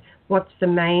word. What's the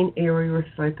main area of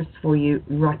focus for you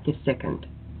right this second?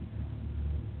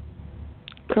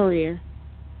 Career.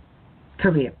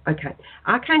 Career, okay.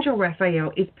 Archangel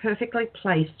Raphael is perfectly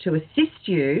placed to assist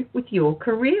you with your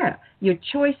career, your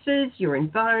choices, your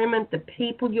environment, the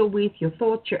people you're with, your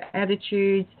thoughts, your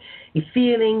attitudes, your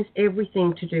feelings,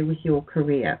 everything to do with your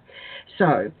career.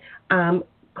 So,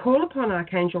 call upon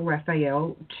Archangel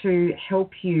Raphael to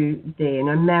help you there,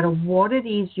 no matter what it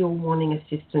is you're wanting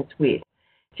assistance with.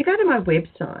 If you go to my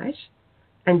website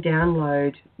and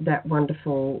download that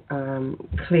wonderful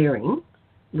clearing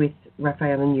with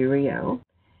Raphael and Uriel,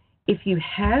 if you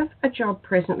have a job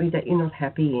presently that you're not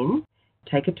happy in,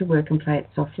 take it to work and play it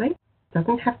softly. It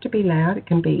doesn't have to be loud. It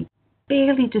can be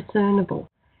barely discernible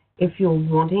if you're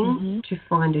wanting to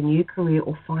find a new career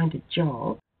or find a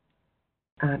job,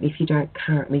 if you don't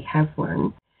currently have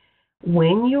one,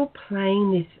 when you're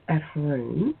playing this at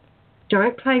home,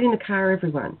 don't play it in the car,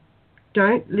 everyone.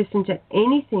 Don't listen to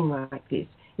anything like this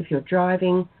if you're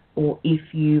driving or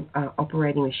if you are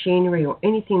operating machinery or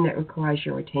anything that requires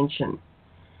your attention.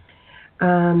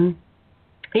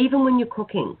 Even when you're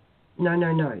cooking,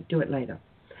 no, do it later.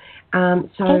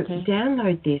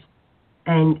 Download this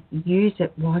and use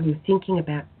it while you're thinking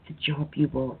about the job you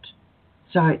want.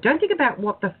 So don't think about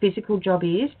what the physical job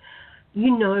is.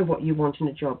 You know what you want in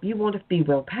a job. You want to be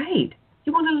well paid.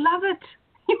 You want to love it.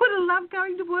 You want to love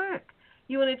going to work.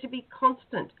 You want it to be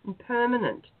constant and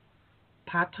permanent,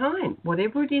 part-time,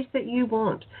 whatever it is that you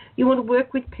want. You want to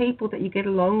work with people that you get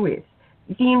along with.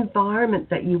 The environment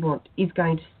that you want is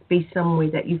going to be somewhere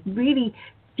that you really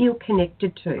feel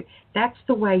connected to. That's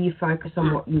the way you focus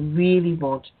on what you really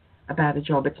want about a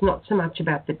job. It's not so much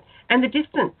about the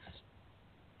distance.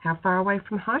 How far away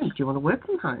from home? Do you want to work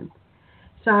from home?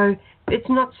 So it's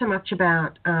not so much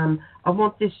about, I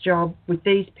want this job with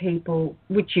these people,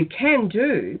 which you can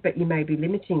do, but you may be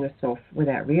limiting yourself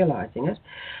without realising it.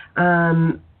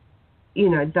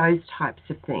 Those types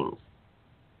of things.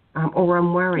 Or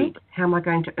I'm worried, how am I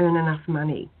going to earn enough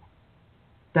money?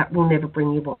 That will never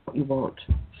bring you what you want.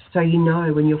 So you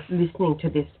know when you're listening to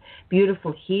this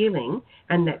beautiful healing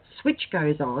and that switch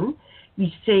goes on, you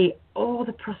see all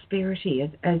the prosperity,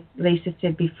 as Leesa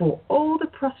said before, all the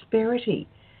prosperity,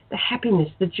 the happiness,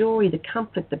 the joy, the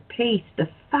comfort, the peace, the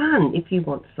fun, if you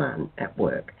want fun at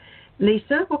work.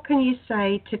 Leesa, what can you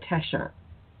say to Tasha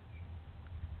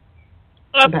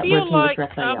about working with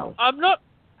Raphael? I'm not...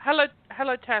 Hello,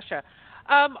 Tasha.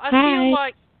 I feel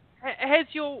like, has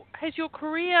your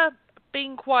career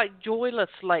been quite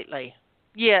joyless lately?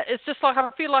 Yeah, it's just like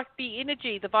I feel like the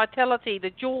energy, the vitality,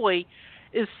 the joy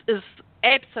is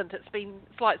absent. It's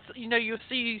like, you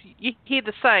hear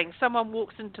the saying, someone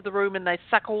walks into the room and they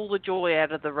suck all the joy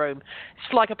out of the room.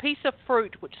 It's like a piece of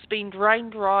fruit which has been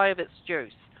drained dry of its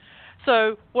juice.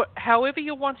 So however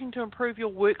you're wanting to improve your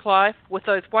work life with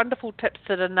those wonderful tips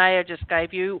that Anayah just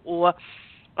gave you, or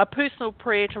a personal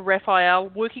prayer to Raphael,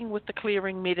 working with the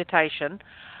clearing meditation,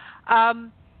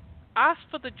 ask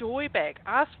for the joy back,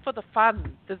 ask for the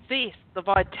fun, the zest, the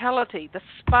vitality, the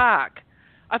spark.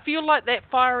 I feel like that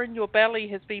fire in your belly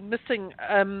has been missing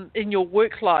in your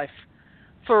work life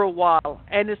for a while,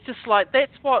 and it's just like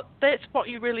that's what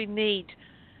you really need,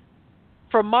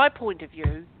 from my point of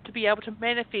view, to be able to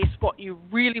manifest what you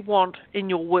really want in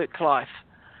your work life.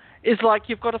 Is like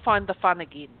you've got to find the fun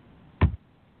again.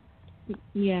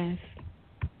 Yes.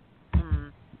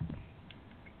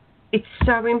 It's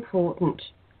so important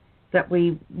that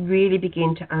we really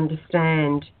begin to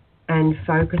understand and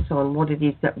focus on what it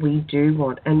is that we do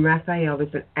want. And Raphael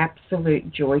is an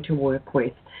absolute joy to work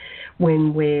with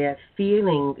when we're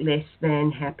feeling less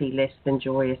than happy, less than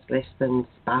joyous, less than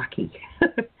sparky.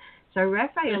 So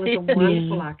Raphael is a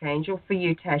wonderful archangel for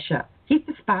you, Tasha. He's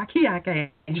the sparky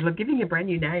archangel. I'm giving him a brand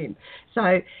new name. So,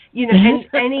 and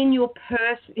in your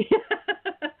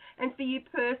and for you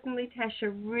personally,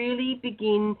 Tasha, really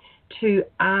begin to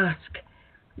ask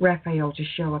Raphael to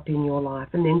show up in your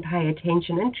life, and then pay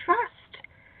attention and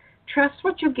trust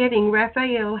what you're getting.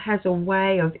 Raphael has a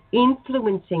way of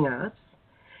influencing us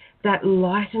that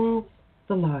lightens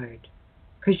the load,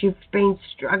 because you've been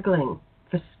struggling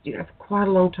for quite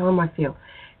a long time, I feel.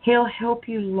 He'll help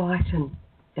you lighten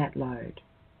that load.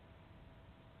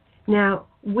 Now,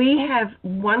 we have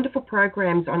wonderful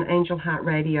programs on Angel Heart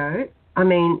Radio. I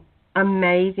mean,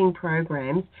 amazing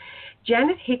programs.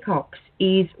 Janet Hickox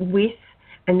is with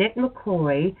Annette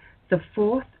McCoy the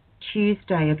 4th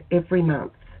Tuesday of every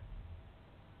month.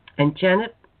 And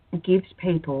Janet gives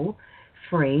people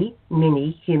free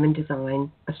mini human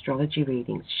design astrology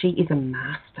readings. She is a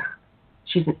master.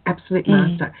 She's an absolute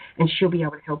master, and she'll be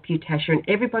able to help you, Tasha, and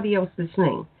everybody else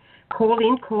listening. Call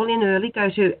in early. Go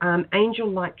to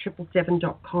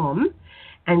angellight777.com,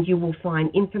 and you will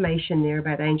find information there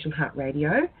about Angel Heart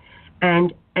Radio,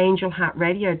 and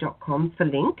angelheartradio.com for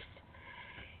links.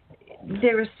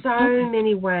 There are so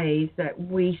many ways that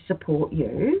we support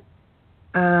you.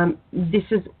 This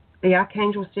is the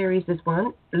Archangel Series is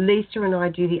one. Leesa and I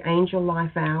do the Angel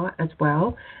Life Hour as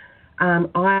well.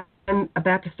 I'm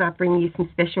about to start bringing you some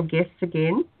special guests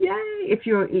again. Yay!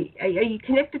 Are you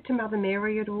connected to Mother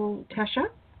Mary at all, Tasha?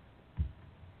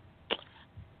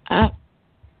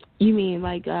 You mean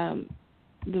like Mother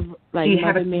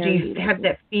Mary? Do you have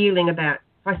that feeling about,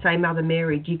 if I say Mother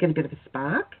Mary, do you get a bit of a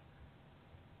spark?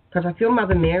 Because I feel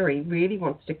Mother Mary really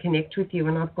wants to connect with you,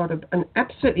 and I've got an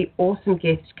absolutely awesome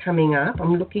guest coming up.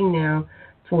 I'm looking now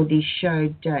for the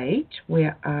show date.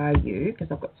 Where are you?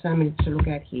 Because I've got so many to look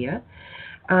at here.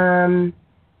 I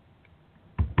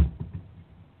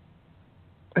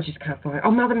just can't find it.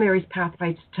 Oh, Mother Mary's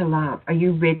Pathways to Love. Are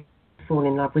you ready to fall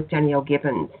in love with Danielle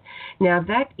Gibbons? Now,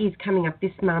 that is coming up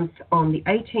this month on the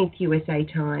 18th USA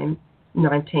time,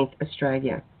 19th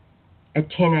Australia, at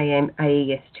 10 a.m.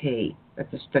 AEST.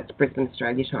 That's Brisbane,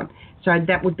 Australia time. So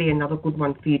that would be another good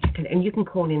one for you to, and you can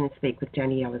call in and speak with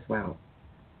Danielle as well.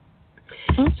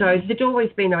 Okay. So the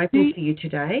doorway's been open for you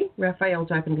today.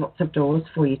 Raphael's opened lots of doors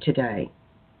for you today.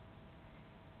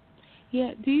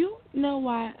 Yeah, do you know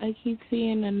why I keep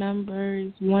seeing the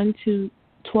numbers 1 to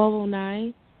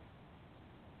 1209?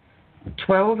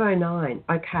 1209.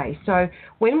 Okay, so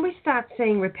when we start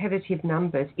seeing repetitive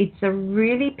numbers, it's a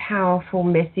really powerful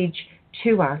message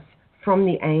to us from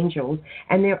the angels,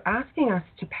 and they're asking us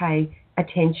to pay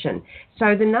attention.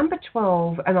 So the number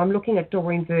 12, and I'm looking at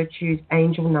Doreen Virtue's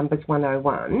Angel Numbers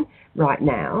 101 right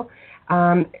now,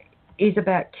 is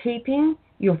about keeping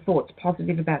your thoughts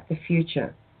positive about the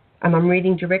future. And I'm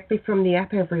reading directly from the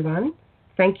app, everyone.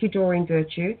 Thank you, Doreen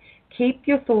Virtue. Keep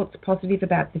your thoughts positive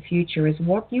about the future, as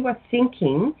what you are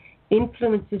thinking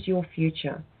influences your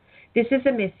future. This is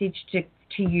a message to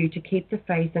you to keep the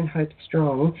faith and hope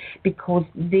strong, because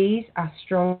these are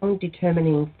strong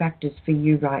determining factors for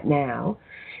you right now.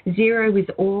 0 is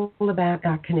all about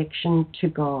our connection to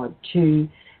God, to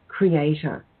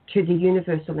Creator, to the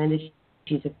universal energies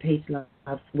of peace,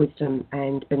 love, wisdom,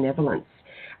 and benevolence.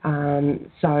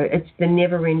 So it's the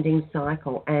never-ending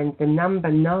cycle. And the number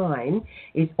 9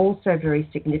 is also very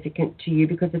significant to you,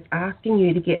 because it's asking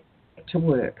you to get to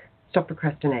work, stop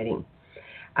procrastinating.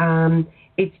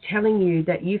 It's telling you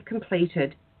that you've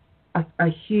completed a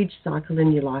huge cycle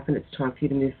in your life, and it's time for you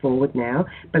to move forward now.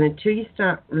 But until you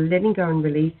start letting go and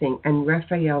releasing, and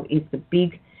Raphael is the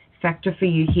big factor for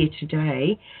you here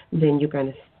today, then you're going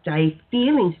to stay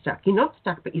feeling stuck. You're not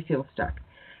stuck, but you feel stuck.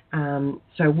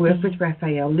 So work with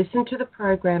Raphael, listen to the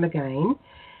program again,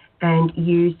 and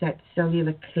use that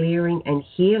cellular clearing and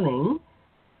healing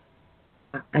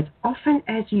as often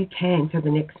as you can for the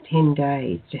next 10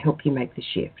 days to help you make the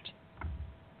shift.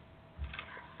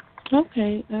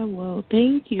 Okay, I will.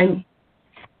 Thank you.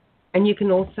 And you can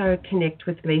also connect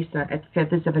with Leesa at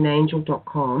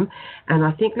feathersofanangel.com. And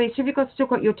I think, Leesa, have you still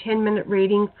got your 10-minute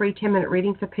reading, free 10-minute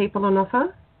reading for people on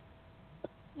offer?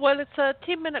 Well, it's a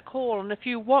 10-minute call, and if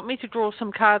you want me to draw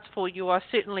some cards for you, I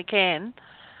certainly can.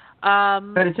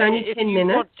 But it's only 10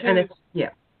 minutes, and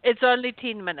it's only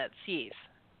 10 minutes, yes.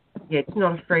 Yeah, it's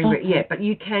not a free but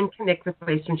you can connect with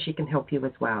Leesa, and she can help you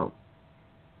as well.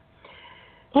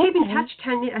 Okay. Keep in touch,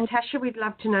 Natasha. We'd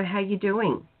love to know how you're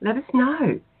doing. Let us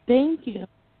know. Thank you.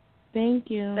 Thank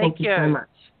you. Thank you so much.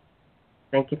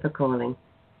 Thank you for calling.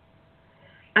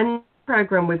 And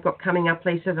program we've got coming up,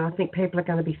 Leesa, that I think people are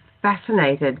going to be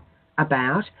fascinated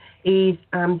about is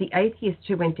the atheist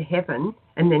who went to heaven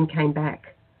and then came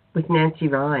back, with Nancy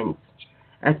Rhines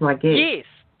as my guest. Yes,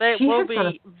 that will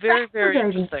be very, very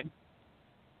interesting.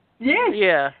 Yes.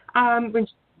 Yeah.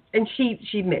 And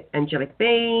she met angelic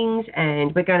beings,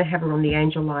 and we're going to have her on the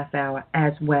Angel Life Hour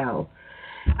as well.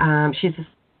 She's a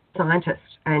scientist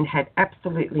and had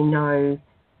absolutely no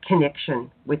connection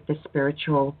with the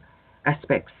spiritual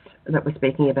aspects that we're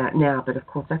speaking about now, but of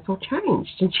course that's all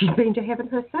changed, and she's been to heaven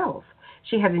herself.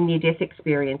 She had a near-death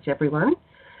experience, everyone.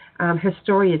 Her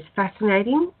story is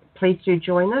fascinating. Please do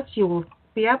join us. You will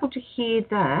be able to hear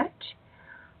that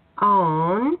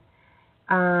on,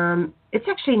 it's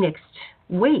actually next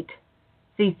week,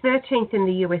 the 13th in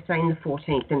the USA and the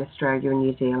 14th in Australia and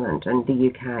New Zealand and the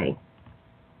UK.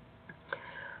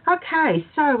 Okay,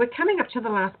 so we're coming up to the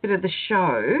last bit of the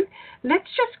show. Let's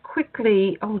just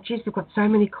quickly, we've got so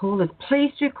many callers.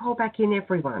 Please do call back in,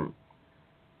 everyone.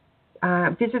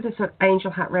 Visit us at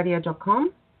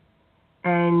angelheartradio.com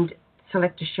and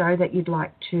select a show that you'd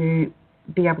like to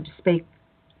be able to speak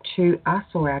to us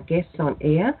or our guests on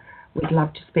air. We'd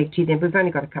love to speak to you then. We've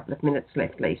only got a couple of minutes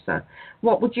left, Leesa.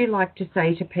 What would you like to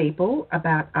say to people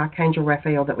about Archangel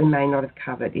Raphael that we may not have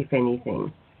covered, if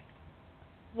anything?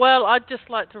 Well, I'd just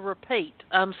like to repeat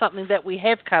something that we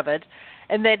have covered,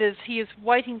 and that is he is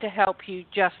waiting to help you.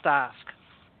 Just ask.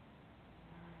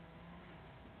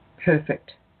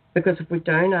 Perfect. Because if we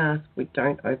don't ask, we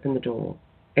don't open the door.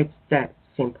 It's that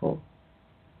simple.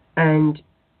 And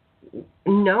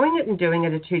knowing it and doing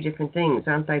it are two different things,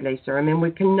 aren't they, Leesa? I mean,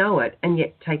 we can know it and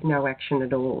yet take no action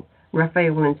at all.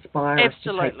 Raphael will inspire us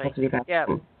to take positive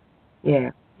action.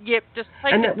 Yeah. Yep, just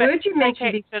take and that word you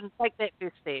mentioned action, take that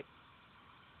first step.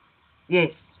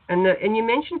 Yes, And you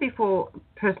mentioned before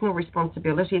personal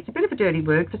responsibility. It's a bit of a dirty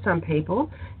word for some people.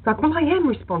 It's like, well, I am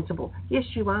responsible. Yes,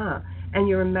 you are. And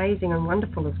you're amazing and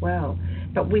wonderful as well.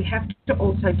 But we have to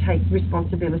also take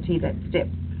responsibility that step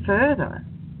further,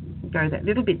 go that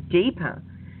little bit deeper,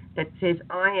 that says,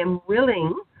 I am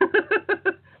willing,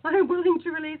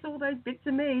 to release all those bits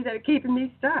of me that are keeping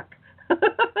me stuck.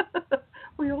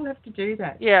 We all have to do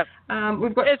that. Yeah.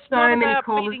 We've got so many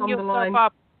callers on the line.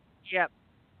 Up. Yep.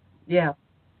 Yeah.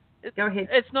 Go ahead.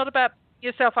 It's not about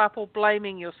yourself up or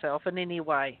blaming yourself in any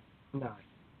way. No,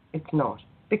 it's not.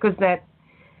 Because that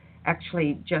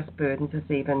actually just burdens us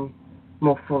even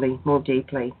more fully, more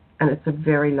deeply. And it's a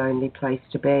very lonely place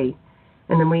to be.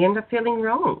 And then we end up feeling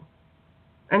wrong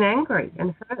and angry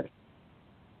and hurt.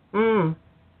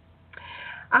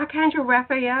 Archangel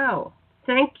Raphael,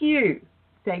 thank you.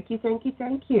 Thank you, thank you,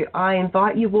 thank you. I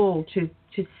invite you all to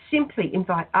simply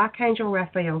invite Archangel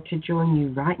Raphael to join you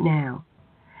right now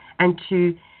and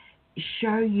to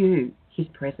show you his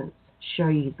presence, show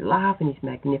you his love and his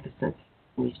magnificence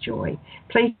and his joy.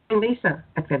 Please join Leesa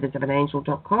at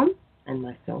feathersofanangel.com and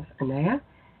myself, Anayah,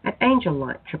 at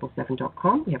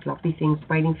angellight777.com. We have lovely things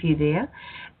waiting for you there.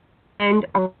 And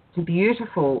some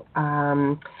beautiful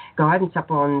guidance up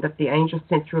on that the angels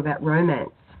sent through about romance.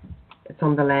 It's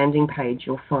on the landing page.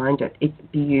 You'll find it. It's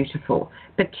beautiful,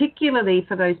 particularly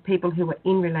for those people who are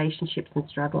in relationships and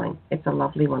struggling. It's a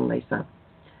lovely one, Leesa.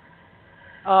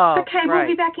 Oh, okay, great. We'll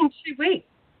be back in 2 weeks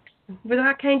with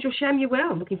Archangel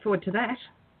Chamuel. Looking forward to that.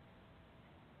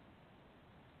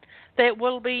 That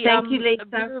will be Thank you, Leesa.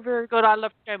 very, very good. I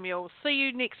love Chamuel. See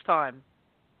you next time.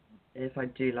 Yes, I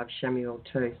do love Chamuel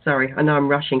too. Sorry, I know I'm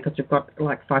rushing because we've got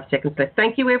like 5 seconds left.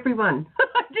 Thank you, everyone.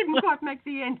 I didn't quite make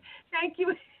the end. Thank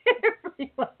you,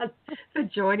 everyone, for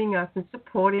joining us and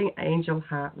supporting Angel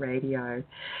Heart Radio.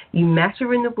 You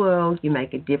matter in the world. You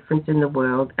make a difference in the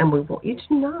world. And we want you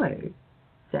to know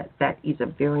that that is a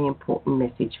very important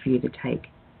message for you to take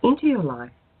into your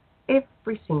life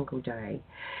every single day.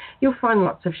 You'll find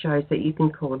lots of shows that you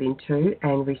can call into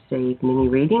and receive mini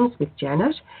readings with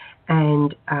Janet.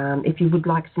 And if you would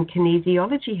like some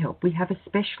kinesiology help, we have a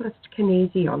specialist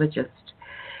kinesiologist,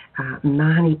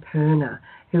 Marnie Perner,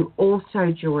 who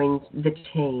also joins the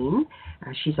team.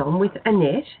 She's on with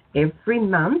Annette every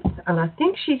month, and I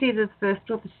think she's either the first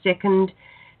or the second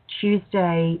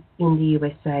Tuesday in the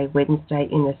USA, Wednesday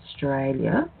in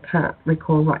Australia. Can't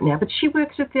recall right now, but she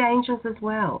works with the angels as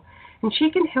well. And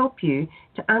she can help you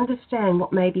to understand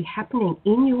what may be happening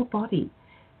in your body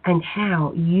and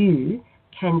how you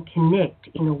can connect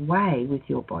in a way with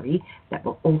your body that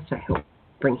will also help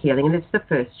bring healing. And it's the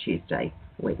first Tuesday,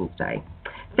 Wednesday.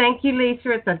 Thank you,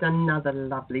 Leesa. It's another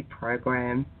lovely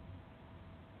program.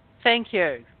 Thank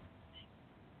you.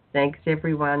 Thanks,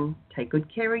 everyone. Take good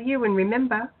care of you. And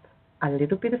remember, a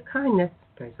little bit of kindness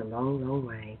goes a long, long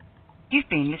way. You've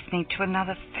been listening to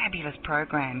another fabulous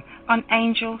program on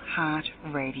Angel Heart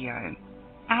Radio.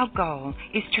 Our goal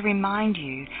is to remind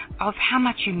you of how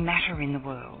much you matter in the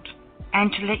world and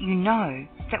to let you know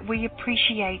that we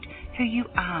appreciate who you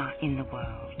are in the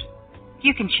world.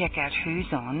 You can check out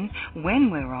who's on,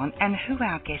 when we're on, and who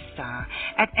our guests are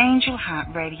at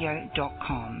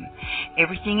angelheartradio.com.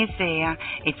 Everything is there.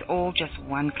 It's all just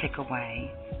one click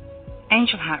away.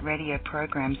 Angel Heart Radio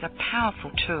programs are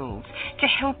powerful tools to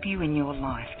help you in your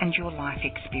life and your life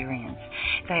experience.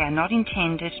 They are not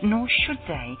intended, nor should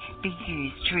they, be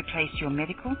used to replace your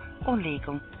medical or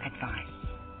legal advice.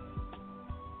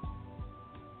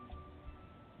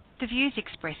 The views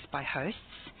expressed by hosts,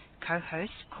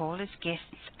 co-hosts, callers,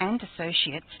 guests and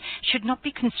associates should not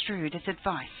be construed as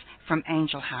advice from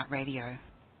Angel Heart Radio.